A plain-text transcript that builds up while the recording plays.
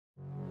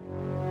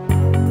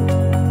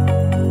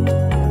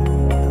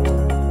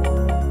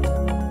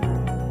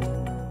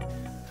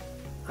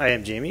Hi,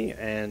 I'm Jamie,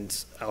 and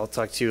I'll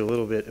talk to you a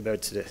little bit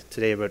about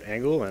today about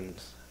Angle and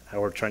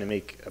how we're trying to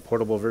make a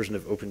portable version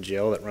of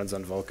OpenGL that runs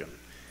on Vulkan.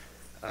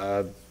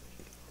 A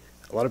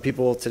lot of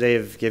people today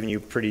have given you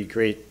pretty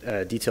great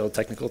detailed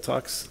technical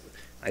talks.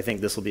 I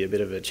think this will be a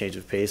bit of a change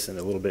of pace and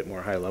a little bit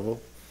more high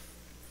level.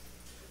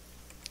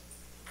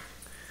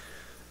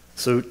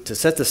 So to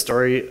set the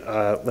story,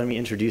 let me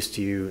introduce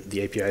to you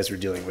the APIs we're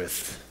dealing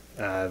with.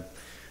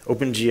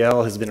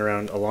 OpenGL has been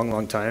around a long,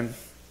 long time.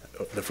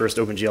 The first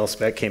OpenGL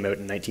spec came out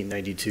in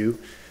 1992.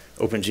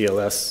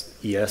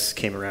 OpenGL ES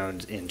came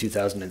around in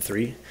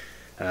 2003.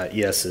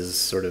 ES is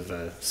sort of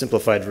a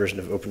simplified version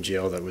of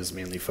OpenGL that was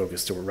mainly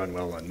focused to run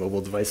well on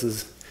mobile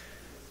devices.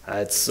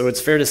 So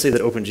it's fair to say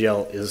that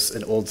OpenGL is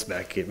an old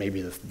spec. It may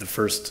be the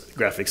first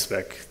graphics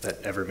spec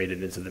that ever made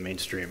it into the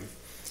mainstream.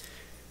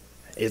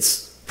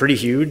 It's pretty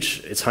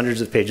huge. It's hundreds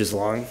of pages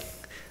long.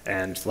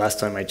 And last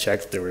time I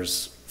checked, there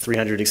was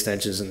 300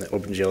 extensions in the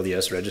OpenGL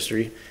ES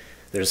registry.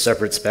 There's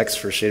separate specs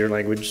for shader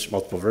language,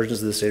 multiple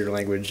versions of the shader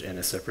language, and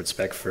a separate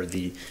spec for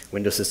the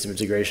Windows system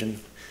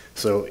integration.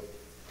 So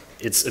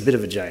it's a bit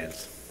of a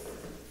giant.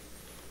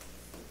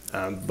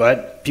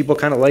 But people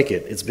kind of like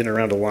it. It's been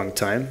around a long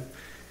time.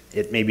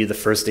 It may be the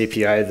first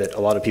API that a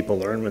lot of people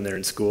learn when they're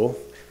in school.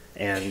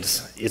 And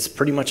it's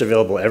pretty much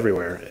available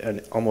everywhere.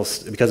 And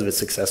almost because of its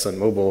success on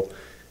mobile,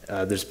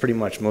 there's pretty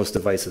much most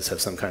devices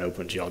have some kind of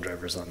OpenGL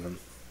drivers on them.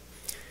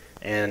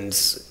 And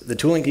the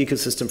tooling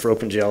ecosystem for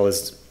OpenGL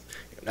is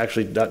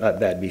actually not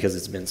bad because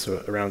it's been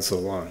around so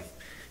long,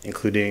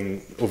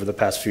 including over the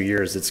past few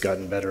years, it's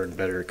gotten better and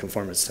better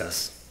conformance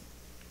tests.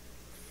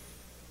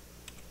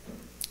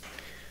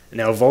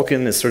 Now,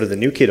 Vulkan is sort of the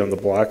new kid on the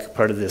block,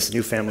 part of this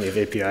new family of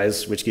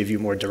APIs, which give you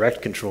more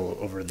direct control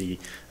over the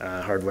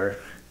hardware.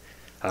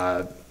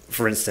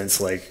 For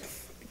instance, like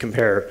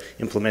compare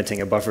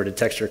implementing a buffer to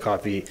texture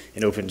copy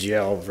in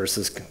OpenGL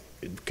versus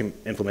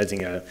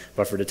implementing a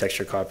buffer to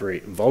texture copy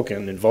in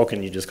Vulkan. In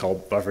Vulkan, you just call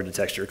buffer to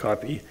texture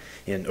copy.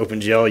 In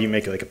OpenGL, you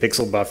make like a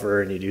pixel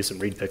buffer and you do some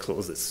read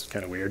pixels. It's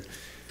kind of weird.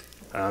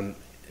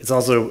 It's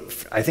also,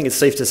 I think it's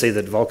safe to say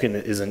that Vulkan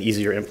is an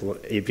easier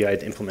API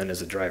to implement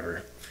as a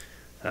driver.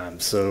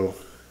 So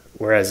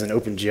whereas in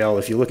OpenGL,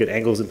 if you look at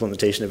Angle's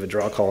implementation of a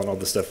draw call and all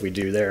the stuff we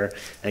do there,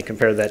 and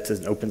compare that to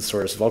an open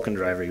source Vulkan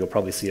driver, you'll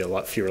probably see a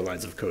lot fewer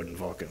lines of code in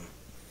Vulkan.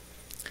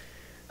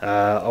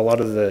 A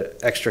lot of the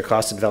extra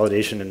cost and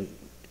validation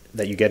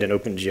that you get in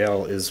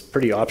OpenGL is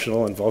pretty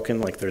optional in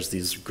Vulkan. Like there's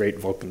these great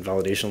Vulkan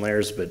validation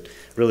layers, but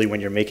really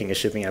when you're making a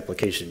shipping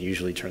application, you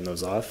usually turn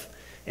those off.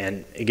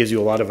 And it gives you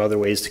a lot of other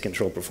ways to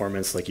control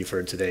performance like you've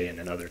heard today and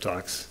in other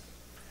talks.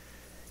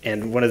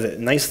 And one of the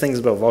nice things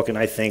about Vulkan,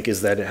 I think,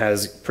 is that it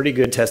has pretty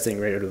good testing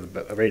right out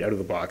of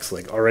the box.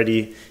 Like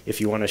already,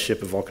 if you want to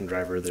ship a Vulkan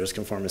driver, there's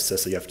conformance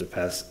tests that you have to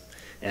pass.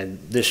 And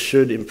this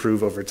should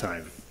improve over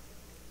time.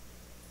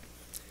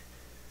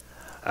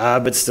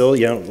 But still,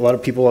 you know, a lot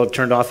of people are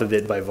turned off a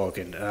bit by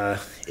Vulkan.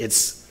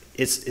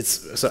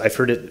 So I've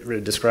heard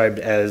it described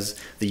as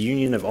the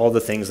union of all the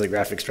things that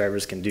graphics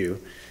drivers can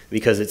do,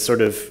 because it's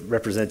sort of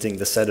representing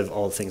the set of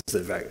all the things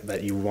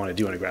that you want to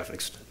do on a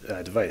graphics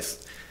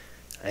device.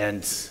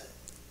 And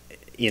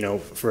you know,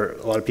 for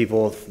a lot of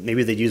people,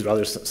 maybe they'd use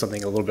rather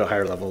something a little bit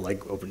higher level like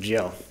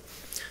OpenGL.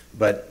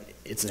 But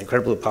it's an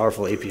incredibly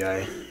powerful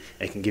API.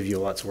 It can give you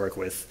a lot to work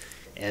with,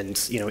 and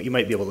you know, you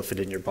might be able to fit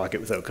it in your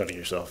pocket without cutting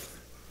yourself.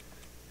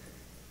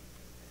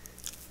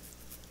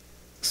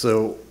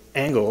 So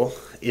Angle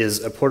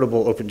is a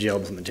portable OpenGL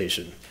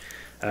implementation.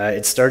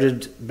 It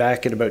started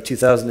back in about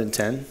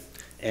 2010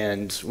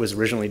 and was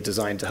originally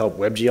designed to help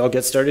WebGL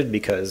get started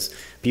because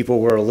people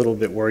were a little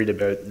bit worried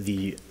about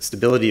the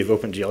stability of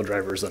OpenGL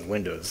drivers on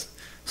Windows.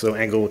 So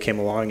Angle came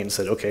along and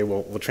said, okay,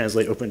 well, we'll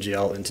translate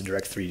OpenGL into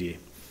Direct3D.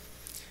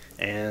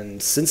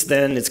 And since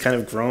then, it's kind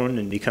of grown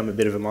and become a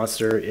bit of a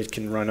monster. It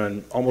can run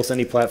on almost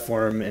any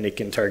platform, and it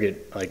can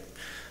target like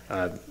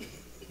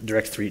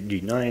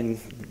Direct3D 9,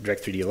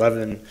 Direct3D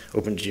 11,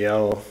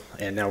 OpenGL,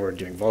 and now we're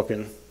doing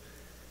Vulkan.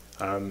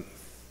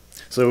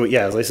 So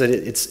yeah, as I said,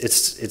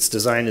 its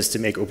design is to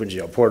make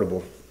OpenGL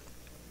portable.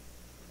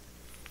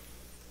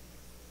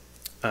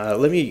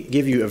 Let me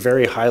give you a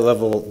very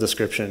high-level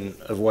description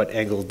of what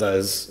Angle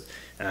does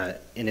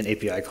in an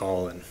API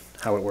call and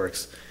how it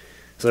works.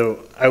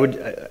 So I would,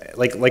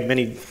 like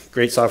many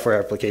great software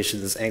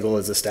applications, Angle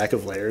is a stack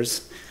of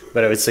layers.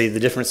 But I would say the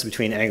difference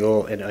between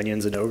Angle and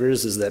onions and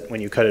ogres is that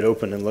when you cut it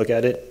open and look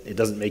at it, it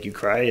doesn't make you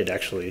cry.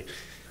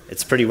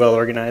 It's pretty well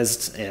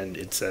organized, and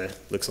it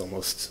looks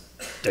almost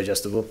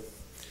digestible.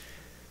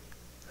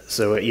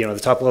 So you know, at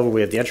the top level,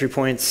 we have the entry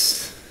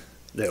points,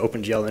 the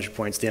OpenGL entry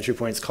points. The entry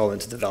points call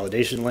into the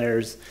validation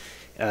layers.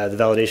 The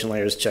validation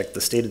layers check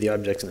the state of the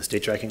object in the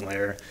state tracking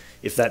layer.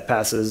 If that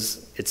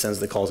passes, it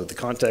sends the calls at the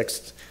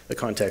context. The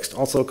context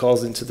also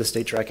calls into the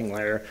state tracking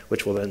layer,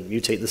 which will then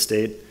mutate the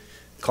state.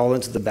 Call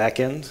into the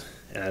backend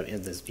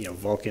in this, you know,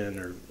 Vulkan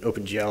or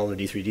OpenGL or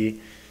D3D,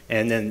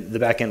 and then the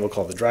backend will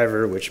call the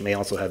driver, which may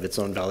also have its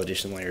own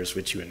validation layers,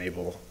 which you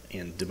enable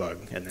in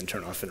debug and then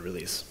turn off and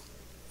release.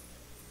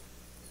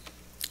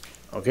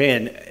 Okay,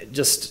 and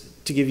just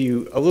to give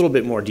you a little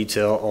bit more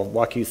detail, I'll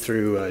walk you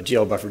through a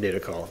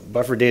GLBufferData call.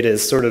 BufferData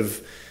is sort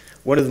of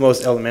one of the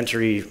most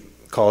elementary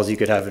calls you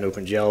could have in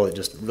OpenGL. It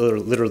just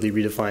literally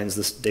redefines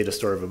this data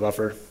store of a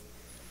buffer.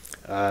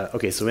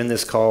 Okay, so in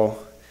this call,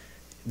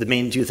 the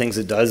main two things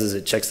it does is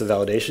it checks the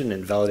validation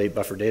and validate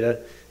buffer data,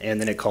 and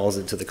then it calls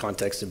into the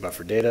context in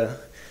buffer data.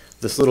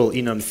 This little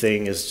enum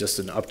thing is just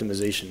an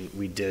optimization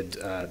we did,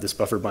 this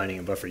buffer binding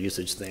and buffer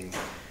usage thing,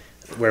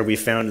 where we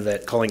found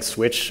that calling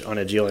switch on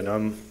a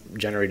GLenum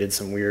generated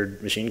some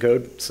weird machine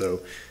code. So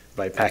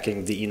by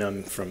packing the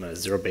enum from a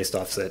zero-based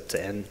offset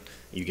to n,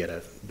 you get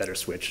a better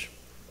switch.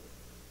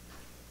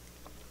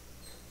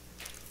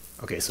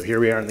 Okay, so here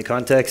we are in the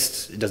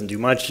context. It doesn't do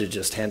much. It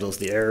just handles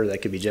the error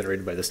that could be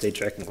generated by the state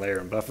tracking layer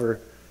and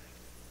buffer.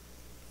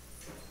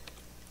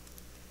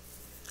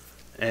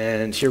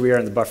 And here we are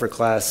in the buffer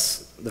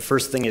class. The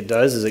first thing it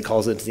does is it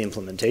calls into the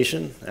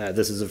implementation.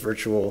 This is a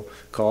virtual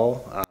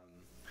call.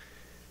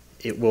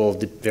 It will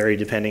vary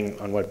depending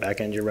on what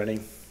backend you're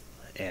running.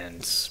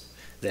 And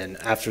then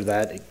after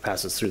that, it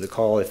passes through the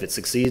call. If it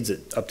succeeds,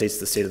 it updates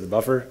the state of the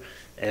buffer.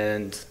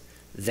 And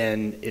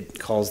then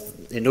it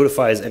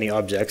notifies any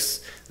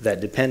objects that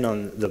depend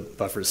on the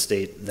buffer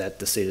state that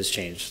the state has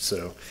changed.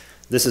 So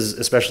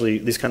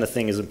this kind of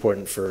thing is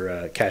important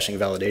for caching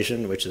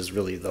validation, which is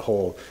really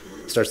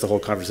starts the whole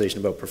conversation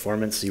about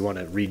performance. You want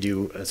to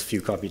redo as few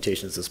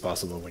computations as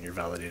possible when you're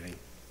validating.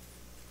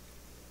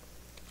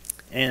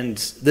 And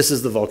this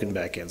is the Vulkan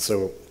backend.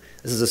 So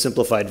this is a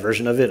simplified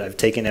version of it. I've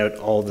taken out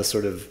all the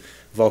sort of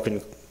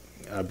Vulkan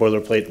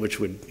boilerplate, which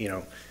would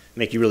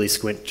make you really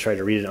squint to try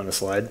to read it on a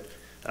slide.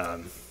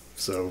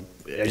 So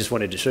I just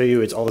wanted to show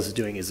you, all this is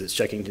doing is it's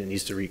checking it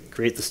needs to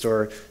recreate the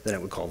store, then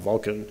it would call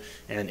Vulkan,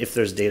 and if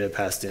there's data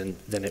passed in,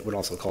 then it would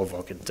also call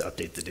Vulkan to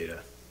update the data.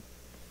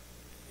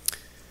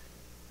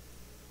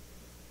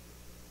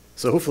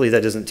 So hopefully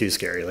that isn't too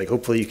scary. Like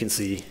hopefully you can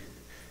see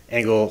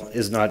Angle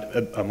is not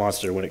a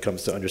monster when it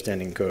comes to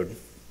understanding code.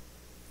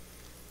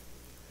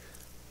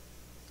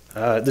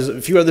 There's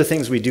a few other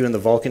things we do in the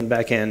Vulkan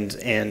backend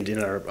and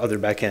in our other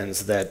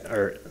backends that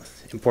are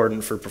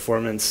important for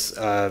performance.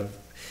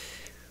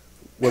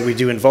 What we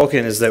do in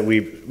Vulkan is that we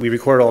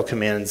record all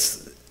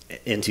commands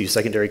into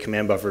secondary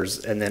command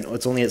buffers, and then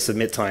it's only at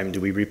submit time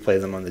do we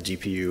replay them on the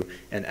GPU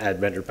and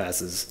add render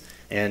passes.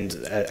 And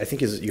I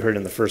think as you heard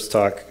in the first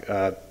talk,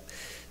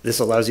 this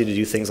allows you to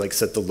do things like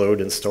set the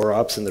load and store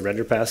ops in the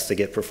render pass to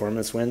get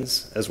performance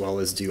wins, as well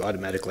as do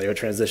automatic layout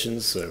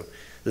transitions. So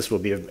this will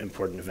be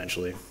important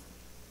eventually.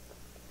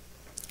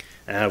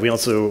 We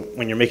also,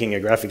 when you're making a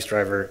graphics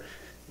driver,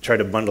 try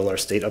to bundle our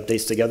state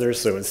updates together.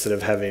 So instead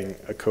of having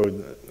a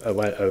code,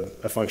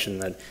 a function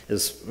that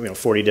is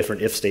 40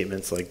 different if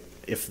statements, like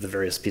if the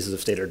various pieces of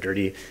state are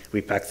dirty,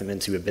 we pack them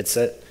into a bit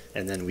set,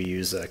 and then we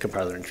use a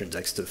compiler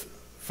intrinsics to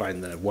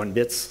find the 1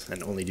 bits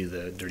and only do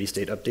the dirty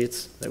state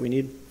updates that we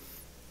need.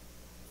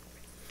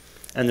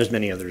 And there's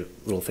many other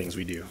little things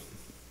we do.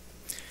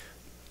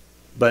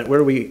 But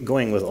where are we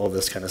going with all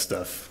this kind of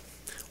stuff?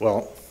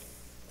 Well,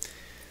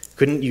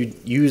 couldn't you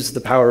use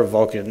the power of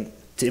Vulkan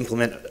to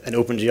implement an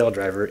OpenGL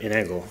driver in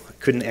Angle?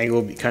 Couldn't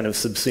Angle kind of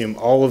subsume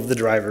all of the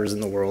drivers in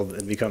the world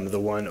and become the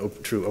one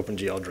true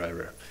OpenGL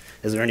driver?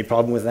 Is there any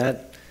problem with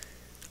that?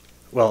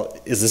 Well,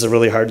 is this a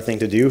really hard thing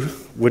to do?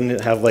 Wouldn't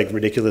it have like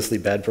ridiculously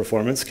bad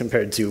performance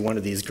compared to one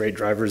of these great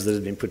drivers that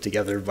has been put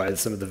together by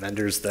some of the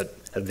vendors that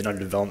have been under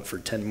development for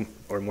 10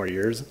 or more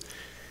years?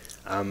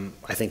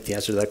 I think the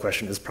answer to that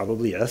question is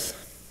probably yes.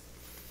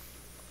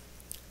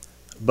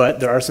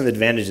 But there are some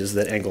advantages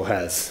that Angle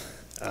has.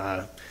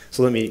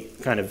 So let me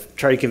kind of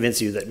try to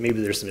convince you that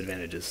maybe there's some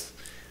advantages.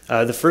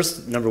 The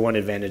first #1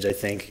 advantage, I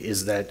think,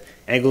 is that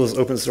Angle is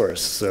open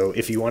source. So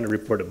if you want to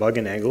report a bug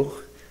in Angle,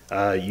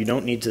 you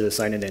don't need to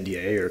sign an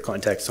NDA or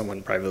contact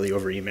someone privately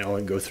over email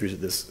and go through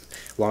this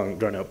long,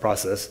 drawn-out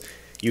process.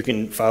 You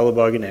can file a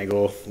bug in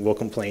Angle, we'll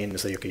complain and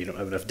say, okay, you don't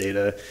have enough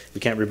data,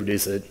 we can't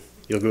reproduce it.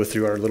 You'll go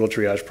through our little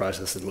triage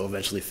process and we'll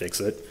eventually fix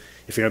it.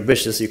 If you're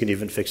ambitious, you can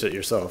even fix it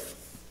yourself.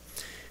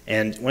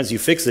 And once you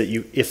fix it,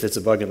 if it's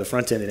a bug in the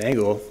front end in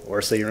Angle,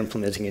 or say you're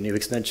implementing a new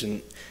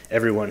extension,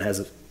 everyone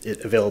has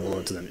it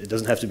available to them. It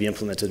doesn't have to be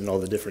implemented in all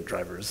the different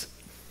drivers.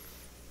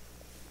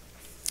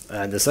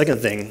 And the second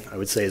thing I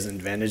would say is an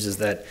advantage is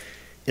that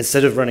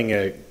instead of running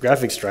a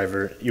graphics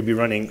driver, you'll be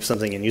running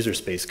something in user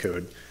space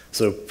code.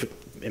 So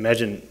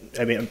imagine,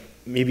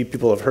 maybe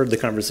people have heard the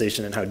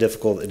conversation and how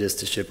difficult it is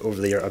to ship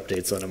over-the-air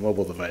updates on a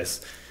mobile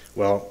device.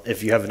 Well,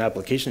 if you have an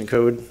application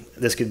code,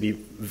 this could be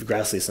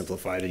vastly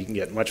simplified. You can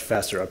get much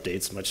faster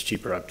updates, much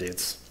cheaper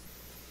updates.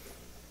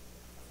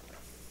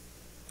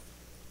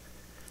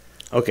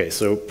 Okay,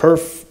 so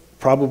perf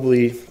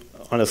probably,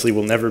 honestly,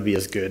 will never be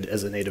as good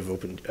as a native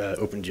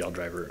OpenGL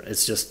driver.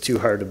 It's just too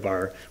hard to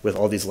bar with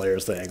all these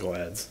layers that Angle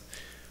adds.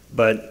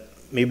 But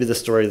maybe the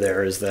story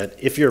there is that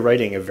if you're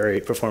writing a very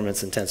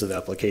performance-intensive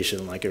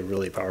application like a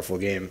really powerful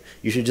game,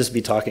 you should just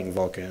be talking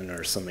Vulkan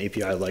or some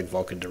API like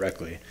Vulkan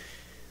directly.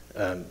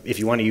 If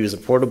you want to use a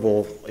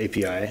portable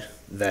API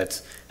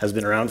that has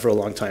been around for a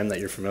long time that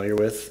you're familiar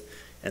with,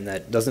 and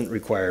that doesn't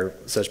require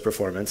such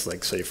performance,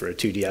 like say for a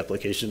 2D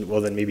application,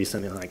 well then maybe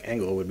something like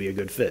Angle would be a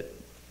good fit.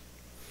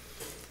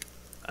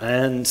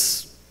 And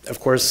of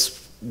course,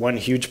 one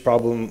huge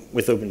problem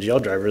with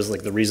OpenGL drivers,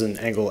 like the reason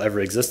Angle ever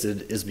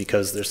existed is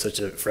because there's such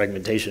a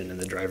fragmentation in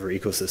the driver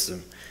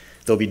ecosystem.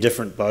 There'll be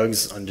different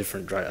bugs on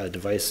different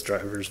device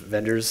drivers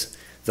vendors.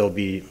 There'll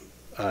be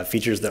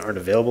features that aren't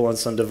available on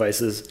some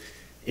devices.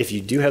 If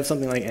you do have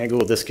something like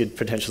Angle, this could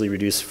potentially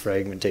reduce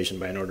fragmentation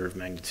by an order of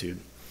magnitude.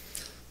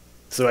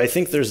 So I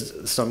think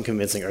there's some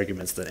convincing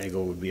arguments that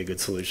Angle would be a good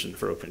solution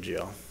for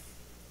OpenGL,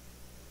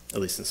 at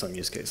least in some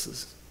use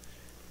cases.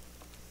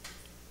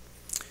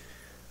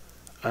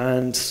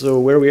 And so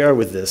where we are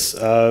with this,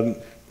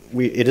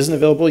 it isn't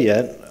available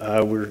yet.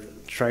 We're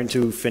trying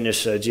to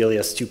finish GL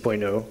ES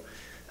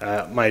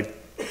 2.0. My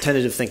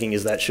tentative thinking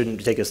is that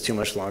shouldn't take us too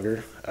much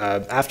longer.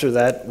 After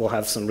that, we'll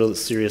have some real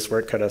serious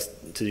work for us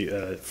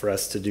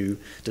to do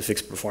to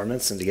fix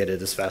performance and to get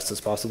it as fast as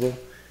possible.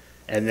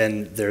 And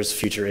then there's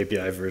future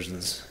API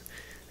versions.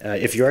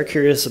 If you are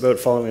curious about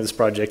following this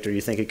project or you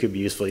think it could be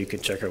useful, you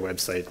can check our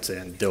website,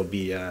 and there'll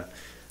be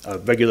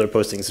regular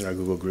postings in our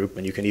Google group,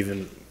 and you can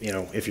even,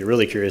 if you're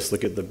really curious,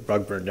 look at the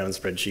bug burn down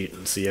spreadsheet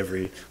and see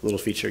every little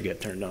feature get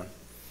turned on.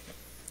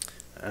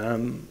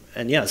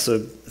 And yeah, so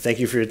thank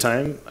you for your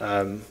time.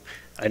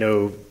 I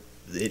know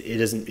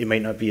it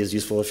might not be as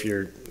useful if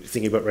you're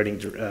thinking about writing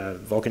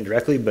Vulkan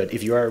directly, but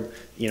if you are,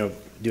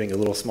 doing a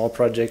little small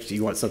project,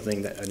 you want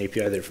something an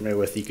API that you're familiar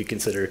with, you could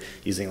consider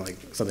using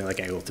something like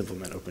Angle to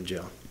implement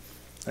OpenGL.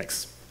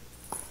 Thanks.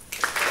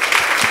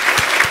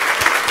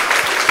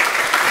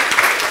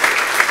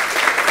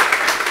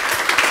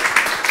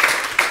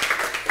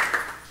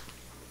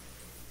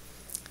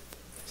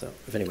 So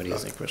if anybody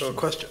has any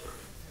questions.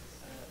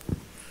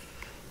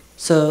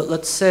 So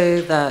let's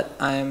say that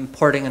I'm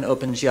porting an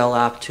OpenGL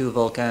app to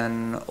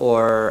Vulkan,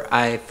 or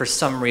I, for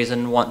some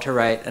reason, want to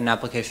write an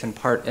application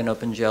part in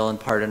OpenGL and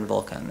part in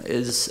Vulkan.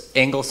 Is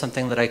Angle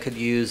something that I could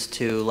use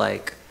to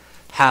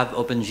have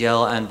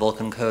OpenGL and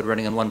Vulkan code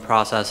running in one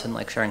process and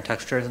sharing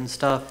textures and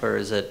stuff, or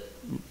is it,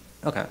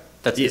 okay,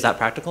 is that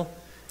practical?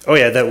 Oh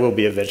yeah, that will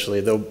be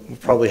eventually. They'll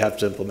probably have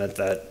to implement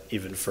that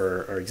even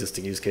for our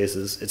existing use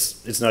cases.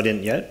 It's not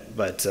in yet,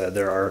 but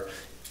there are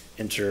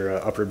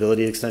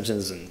interoperability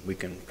extensions, and we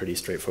can pretty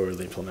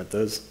straightforwardly implement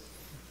those.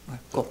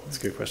 Cool. That's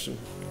a good question.